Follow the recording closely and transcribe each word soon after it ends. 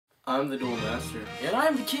I'm the Duel Master. And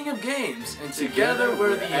I'm the King of Games. And together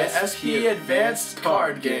we're the SP Advanced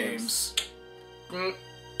Card Games.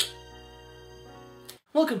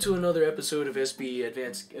 Welcome to another episode of SP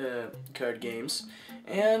Advanced Card Games.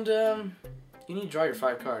 And you need to draw your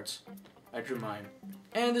 5 cards. I drew mine.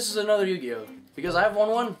 And this is another Yu-Gi-Oh! Because I have won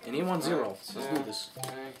 1 and he won 0. So let's do this.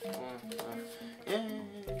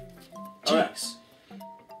 Jeez.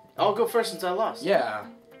 I'll go first since I lost. Yeah.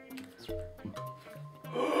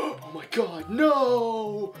 Oh my god,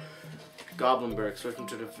 no! Goblinberg, switching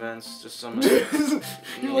to defense, just summon.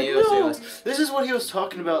 You're like, no! This is what he was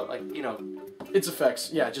talking about, like, you know. Its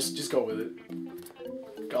effects. Yeah, just go with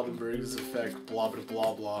it. Goblinberg's effect, blah blah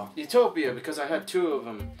blah blah. Utopia, because I had 2 of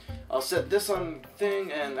them. I'll set this on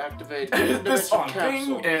thing and activate this on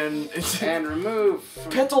capsule. Thing and remove.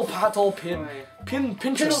 Petal paddle pin.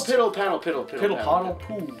 Pinterest. Piddle paddle.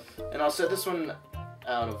 Poo. And I'll set this one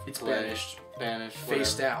out of It's play. banished. Banished.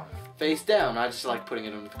 Face down. Face down. I just like putting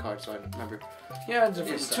it under the card so I remember. Yeah,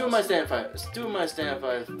 different It's 2 of my standby. It's 2 of my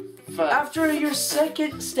standby. 5. After your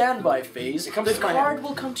second standby phase, It comes the to my card hand.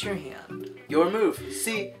 will come to your hand. Your move.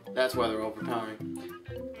 See, that's why they're overpowering.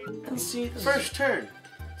 And see, First turn.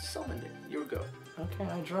 Summon it. You go. Okay,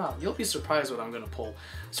 I draw. You'll be surprised what I'm gonna pull.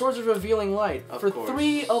 Swords of Revealing Light. Of For course.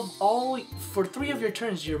 3 of your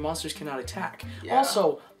turns, your monsters cannot attack. Yeah.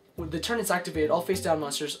 Also, when the turn it's activated, all face down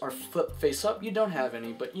monsters are flipped face up. You don't have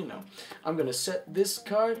any, but you know. I'm gonna set this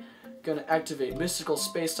card. Gonna activate Mystical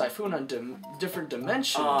Space Typhoon on different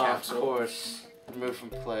dimension capsule. Of course. Remove from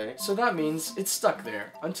play. So that means it's stuck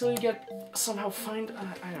there until you somehow find.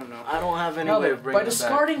 I don't know. I don't have any Now way then, of bringing by it back.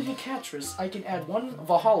 discarding Hecatris, I can add 1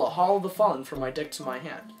 Valhalla, Hall of the Fallen, from my deck to my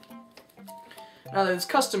hand. Now, it's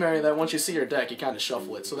customary that once you see your deck, you kind of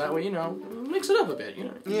shuffle it, so that way, you know, mix it up a bit, you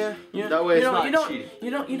know. Yeah. You know, That way it's you not cheating.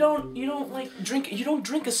 cheating. You don't like drink. You don't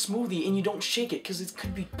drink a smoothie and you don't shake it because it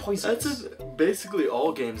could be poisonous. That's basically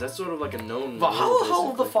all games. That's sort of like a known Valhalla, rule,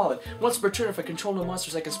 Hall of the basically. Fallen. Once per turn, if I control no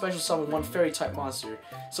monsters, I can special summon 1 fairy type monster.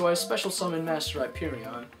 So I special summon Master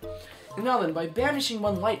Hyperion. And now then, by banishing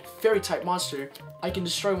 1 light fairy type monster, I can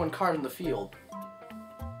destroy 1 card in the field.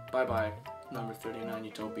 Bye bye, number 39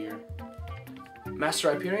 Utopia.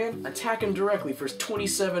 Master Hyperion, attack him directly for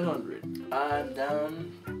 2,700. I'm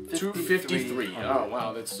down 253. Oh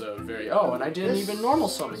wow, that's very. Oh, and I didn't even normal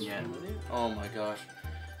summon yet. Oh my gosh.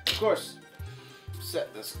 Of course.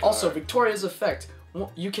 Set this card. Also, Victoria's effect.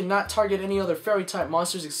 You cannot target any other fairy type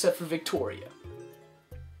monsters except for Victoria.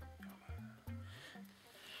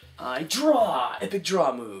 I draw! Epic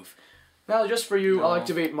draw move. Now, just for you, I'll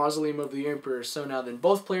activate Mausoleum of the Emperor. So now then,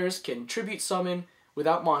 both players can tribute summon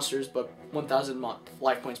without monsters, but 1,000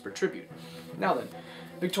 life points per tribute. Now then,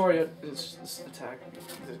 Victoria is this attack.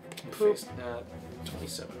 Face,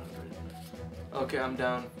 2,700. Okay, I'm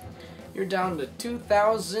down. You're down to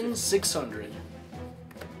 2,600.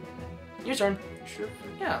 Your turn. Sure.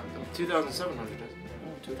 Yeah. 2,700.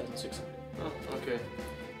 2,600. Oh, okay.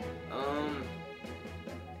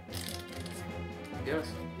 Yes.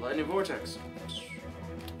 Lightning Vortex.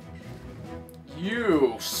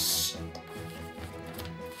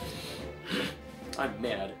 I'm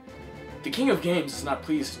mad. The King of Games is not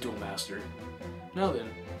pleased to Duel Master. Now then.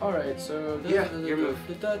 Alright, so... Your move.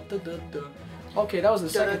 Okay, that was the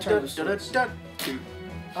second turn of the swords.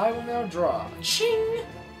 I will now draw. Ching!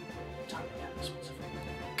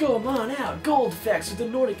 Come on out, gold effects with the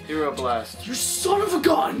Nordic... Hero Blast. You son of a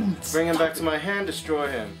gun! Bring him back to my hand, destroy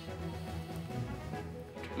him.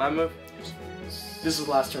 My move? This is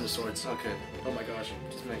the last turn of swords. Okay. Oh my gosh.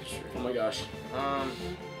 Just making sure. Oh my gosh.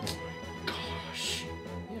 Gosh.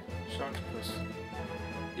 Yeah, Sharktopus.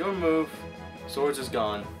 Your move. Swords is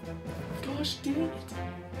gone. Gosh dang it.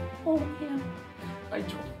 Oh man. I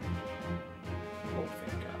drew. Oh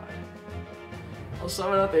thank God. I'll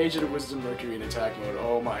summon out the Agent of Wisdom Mercury in attack mode.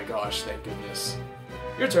 Oh my gosh, thank goodness.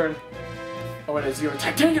 Your turn. Oh wait, it's your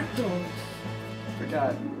attack. Dang it! No.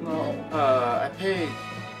 Forgot. No. I paid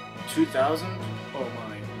 2,000. Oh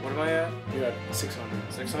my. What am I at? You're at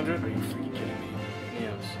 600. 600? Are you freaking kidding me?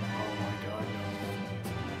 Neos. Oh my God,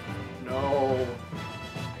 no. No.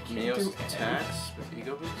 Neos attacks with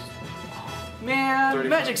Ego Boost? Man, 35.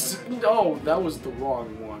 Magic's... Oh, that was the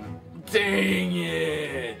wrong one. Dang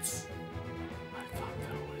it! I thought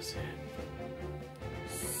that was it.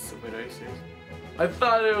 So, wait, are you serious? I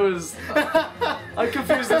thought it was... I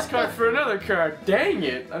confused this card for another card. Dang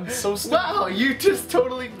it! I'm so stupid. Wow, you just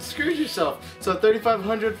totally screwed yourself. So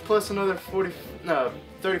 3,500 plus another 40... No,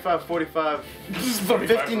 35, 45...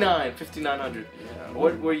 59, 5,900. Yeah.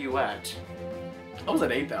 What were you at? I was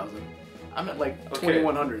at 8,000. I'm at like Okay.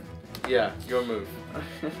 2,100. Yeah, your move.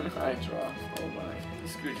 I draw. Oh my. You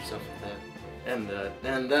screwed yourself with that. And that.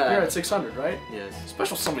 And that. You're at 600, right? Yes.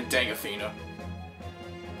 Special summon Dang Athena.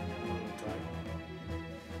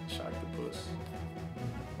 Shock the puss.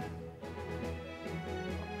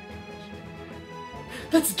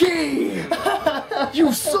 That's game!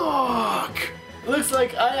 You suck! Looks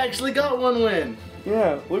like I actually got one win.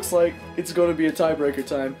 Yeah, looks like it's going to be a tiebreaker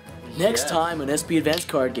time. Next Yes. time on SB Advanced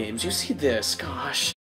Card Games, you see this. Gosh.